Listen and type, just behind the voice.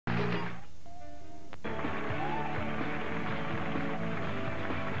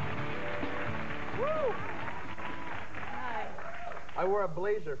I wore a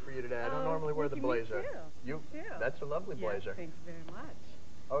blazer for you today. I don't normally wear the blazer. Me too. That's a lovely blazer. Yes, thanks very much.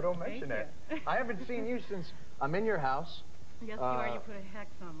 Oh, don't mention it. I haven't seen you since I'm in your house. Yes, you are. You put a hex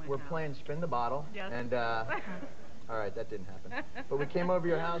on my house. We're playing Spin the Bottle. Yes. And, all right, that didn't happen. But we came over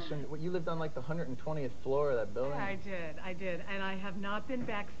your house, and you lived on, like, the 120th floor of that building? I did. And I have not been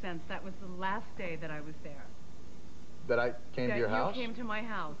back since. That was the last day that I was there. That I came to your house? You came to my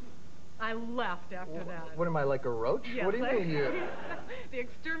house. I left after that. What am I, like a roach? Yes, what do you mean you? The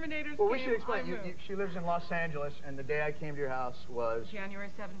exterminators Well, came, we should explain. She lives in Los Angeles, and the day I came to your house was... January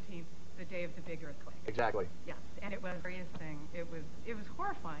 17th, the day of the big earthquake. Exactly. Yes, and it was the greatest thing. It was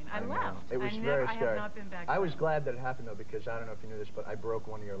horrifying. I left. It was very scary. I have not been back. I was glad that it happened, though, because I don't know if you knew this, but I broke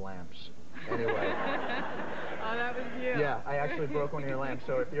one of your lamps. Anyway. Oh, that was you. Yeah, I actually broke one of your lamps,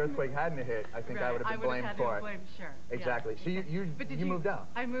 so if the earthquake hadn't hit, I think I would have been blamed for it. Sure. Exactly. Yeah. So you moved out?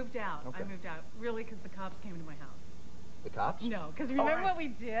 I moved out. Okay. I moved out. Really, because the cops came to my house. The cops? No, because remember what we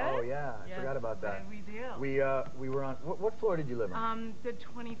did? Oh, yeah. I forgot about that. What did we do? We were on... What floor did you live on? The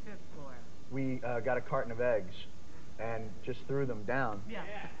 25th floor. We got a carton of eggs and just threw them down. Yeah.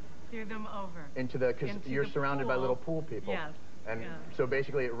 Threw them over. Because you're surrounded by little pool people. Yes. And so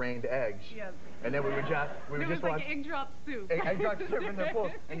basically it rained eggs. Yes. And then we would just it was like egg drop soup. Egg drop soup in the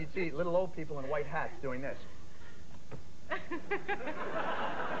pool. And you'd see little old people in white hats doing this.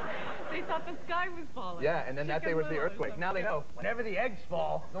 They thought the sky was falling. Yeah, and then that day was the earthquake. Now they know, whenever the eggs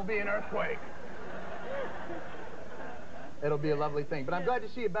fall, there'll be an earthquake. It'll be a lovely thing. But I'm glad to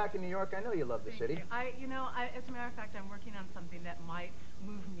see you back in New York. I know you love the city. As a matter of fact, I'm working on something that might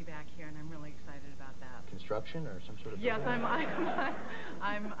move me back here, and I'm really excited about that. Construction or some sort of building? Yes,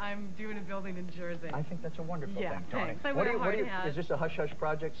 I'm doing a building in Jersey. I think that's a wonderful thing, Tawny. Thanks. Is this a hush-hush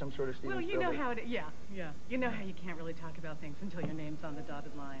project, some sort of Stevens building? Well, you know how it is. Yeah. You know how you can't really talk about things until your name's on the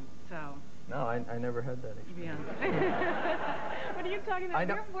dotted line, so... No, I never heard that. Yeah. What are you talking about?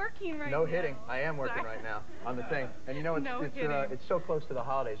 You're working right now. No hitting. I am working right now on the thing. And you know, it's so close to the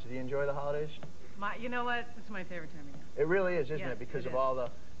holidays. Do you enjoy the holidays? You know what? It's my favorite time of year. It really is, isn't it? Because of all the,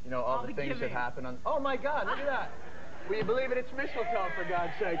 all the things that happen on... Oh, my God, look at that. Will you believe it? It's mistletoe, for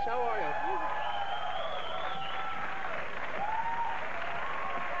God's sakes. How are you?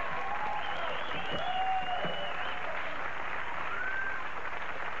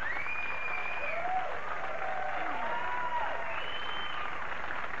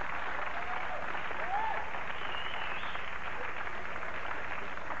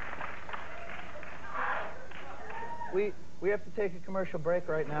 We have to take a commercial break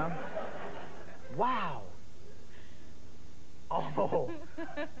right now. Wow. Oh,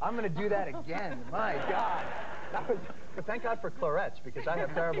 I'm going to do that again. My God. But thank God for clarets, because I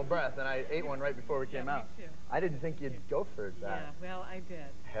have terrible breath, and I ate one right before we came out. Me too. I didn't think you'd go for that. Yeah, well, I did.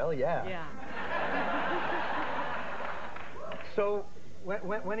 Hell yeah. Yeah. So,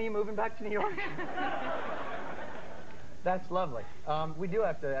 when are you moving back to New York? That's lovely. We do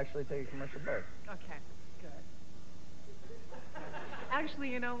have to actually take a commercial break. Okay. Actually,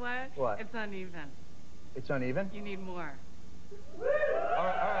 you know what? What? It's uneven. It's uneven? You need more. All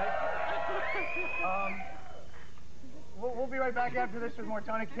right. We'll be right back after this with more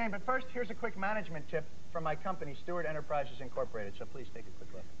Tawny Kitaen. But first, here's a quick management tip from my company, Stewart Enterprises Incorporated. So please take a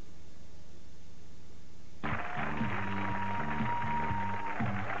quick look.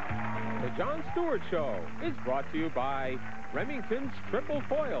 The Jon Stewart Show is brought to you by Remington's Triple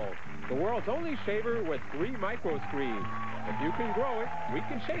Foil, the world's only shaver with 3 micro screens. If you can grow it, we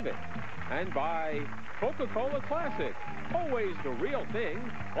can shave it. And by Coca-Cola Classic. Always the real thing,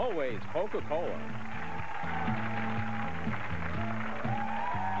 always Coca-Cola.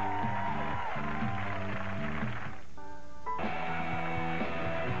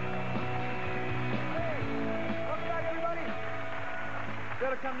 Welcome back, everybody. Still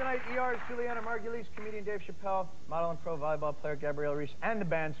to come tonight, ER's Juliana Margulies, comedian Dave Chappelle, model and pro volleyball player Gabrielle Reese, and the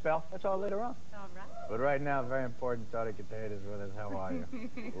band Spell. That's all later on. All right. But right now, very important, Tawny Kitaen is with us. How are you?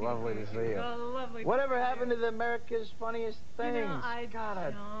 Lovely to see you. Oh, lovely. Whatever happened to the America's Funniest Things? God,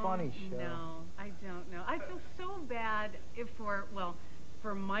 a funny show. No, I don't know. I feel so bad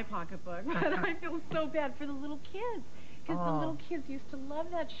for my pocketbook, but I feel so bad for the little kids. Because the little kids used to love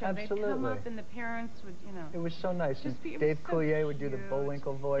that show. Absolutely. They'd come up and the parents would, It was so nice. Dave Coulier would do the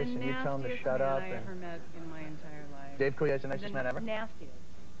Bullwinkle voice, and you'd tell him to shut up. The nastiest man I ever met in my entire life. Dave Coulier's the nicest man ever? Nastiest.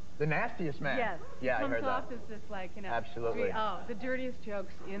 The nastiest man? Yes. Yeah, I heard that. Comes off as this, Absolutely. the dirtiest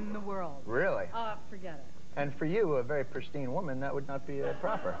jokes in the world. Really? Oh, forget it. And for you, a very pristine woman, that would not be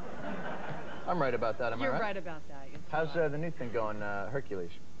proper. I'm right about that, am I right? You're right about that. How's the new thing going, Hercules?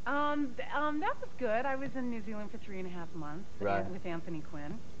 That was good. I was in New Zealand for 3.5 months with Anthony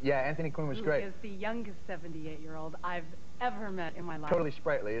Quinn. Yeah, Anthony Quinn was great. Who is the youngest 78-year-old I've ever met in my life. Totally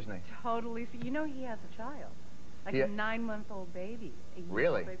sprightly, isn't he? Totally. You know he has a child, like a 9-month-old baby.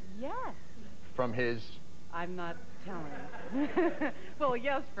 Really? Baby. Yes. From his... I'm not telling. Well,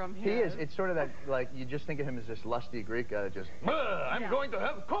 yes, from him. He is. It's sort of that, like, you just think of him as this lusty Greek guy that just, I'm going to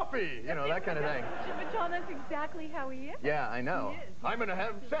have coffee, you know, that kind of thing. But John, that's exactly how he is. Yeah, I know. I'm going to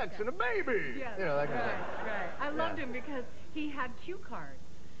have sex and a baby. Yes. You know, that kind of thing. Right. I loved him because he had cue cards.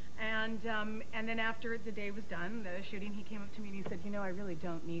 And then after the day was done, the shooting, he came up to me and he said, you know, I really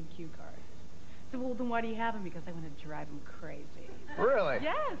don't need cue cards. I said, well, then why do you have them? Because I want to drive him crazy. Really?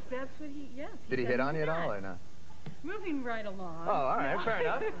 Yes, that's what he, yes. Did he hit on you at all or not? Moving right along. Oh, all right, fair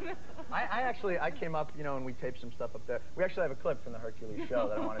enough. I came up, you know, and we taped some stuff up there. We actually have a clip from the Hercules show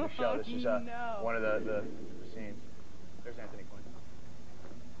that I wanted to show. This is one of the scenes. There's Anthony Quinn.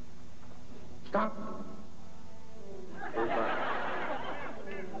 Stop.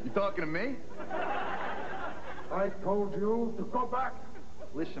 You talking to me? I told you to go back.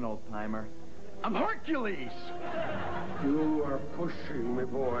 Listen, old timer. I'm Hercules! You are pushing me,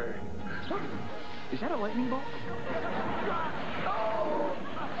 boy. Is that a lightning bolt? Oh!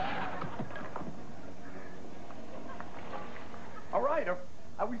 All right,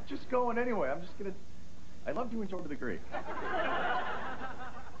 I was just going anyway. I'm just gonna... I love doing Over the Greek. I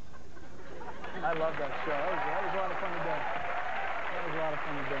love that show. That was a lot of fun to do. That was a lot of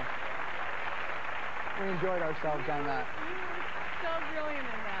fun to do. We enjoyed ourselves on that. You were so brilliant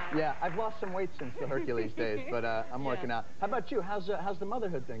in that. Yeah, I've lost some weight since the Hercules days, but I'm working out. How about you? How's the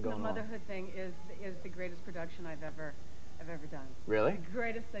motherhood thing going on? The motherhood thing is the greatest production I've ever done. Really? The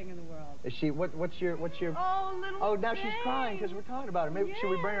greatest thing in the world. Is she? What's your? Oh, little. Oh, now she's crying because we're talking about her. Maybe should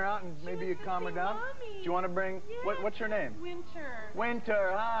we bring her out and maybe you calm her down? Mommy. Do you want to bring? Yes. What's her name? Winter.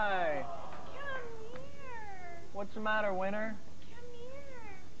 Winter. Hi. Come here. What's the matter, Winter? Come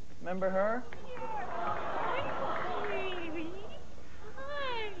here. Remember her? Hi, baby.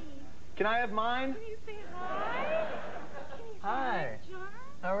 Hi. Can I have mine? Can you say hi? Can you say Hi. John?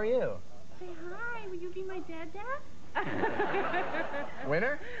 How are you? Say hi. Will you be my dad?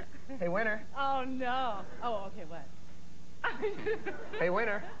 Winter? Hey, Winter. Oh, no. Oh, okay, what? Hey,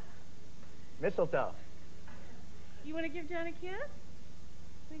 Winter. Mistletoe. You want to give John a kiss?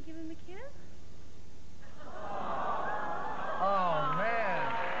 Want to give him a kiss? Oh,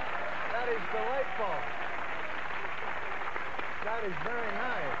 man. That is delightful. That is very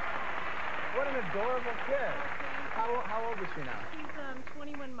nice. What an adorable kid. How old is she now? She's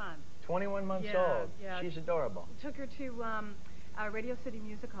 21 months. 21 months old. Yeah. She's adorable. Took her to Radio City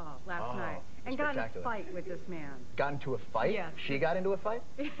Music Hall last night and got in a fight with this man. Got into a fight? Yes. She got into a fight?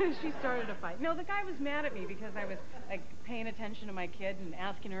 She started a fight. No, the guy was mad at me because I was like paying attention to my kid and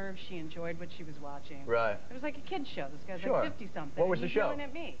asking her if she enjoyed what she was watching. Right. It was like a kid's show. This guy's Sure. like 50-something. What was the he's show? yelling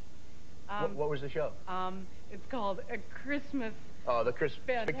at me. What was the show? It's called A Christmas. Oh, the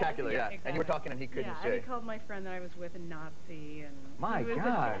Spectacular, yeah. Exactly. And you were talking and he couldn't see. And he called my friend that I was with a Nazi. And My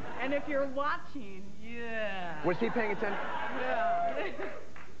God. And if you're watching, Was he paying attention? Yeah.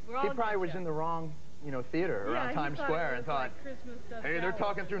 He probably was in the wrong, you know, theater around Times Square and thought, like hey, they're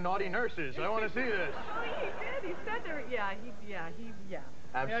talking through naughty nurses. I want to see this. Oh, he did. He said there. Yeah.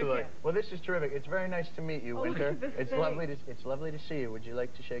 Absolutely. Okay. Well, this is terrific. It's very nice to meet you, Winter. Look at It's lovely to see you. Would you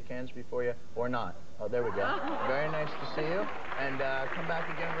like to shake hands before you, or not? Oh, there we go. Very nice to see you, and come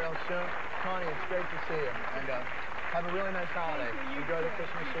back again real soon. Tawny, it's great to see you, and have a really nice holiday. Enjoy the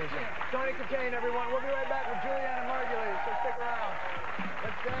Christmas season. Tawny Kitaen, everyone. We'll be right back with Julianne and Margulies, so stick around.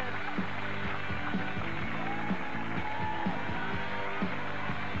 Let's dance.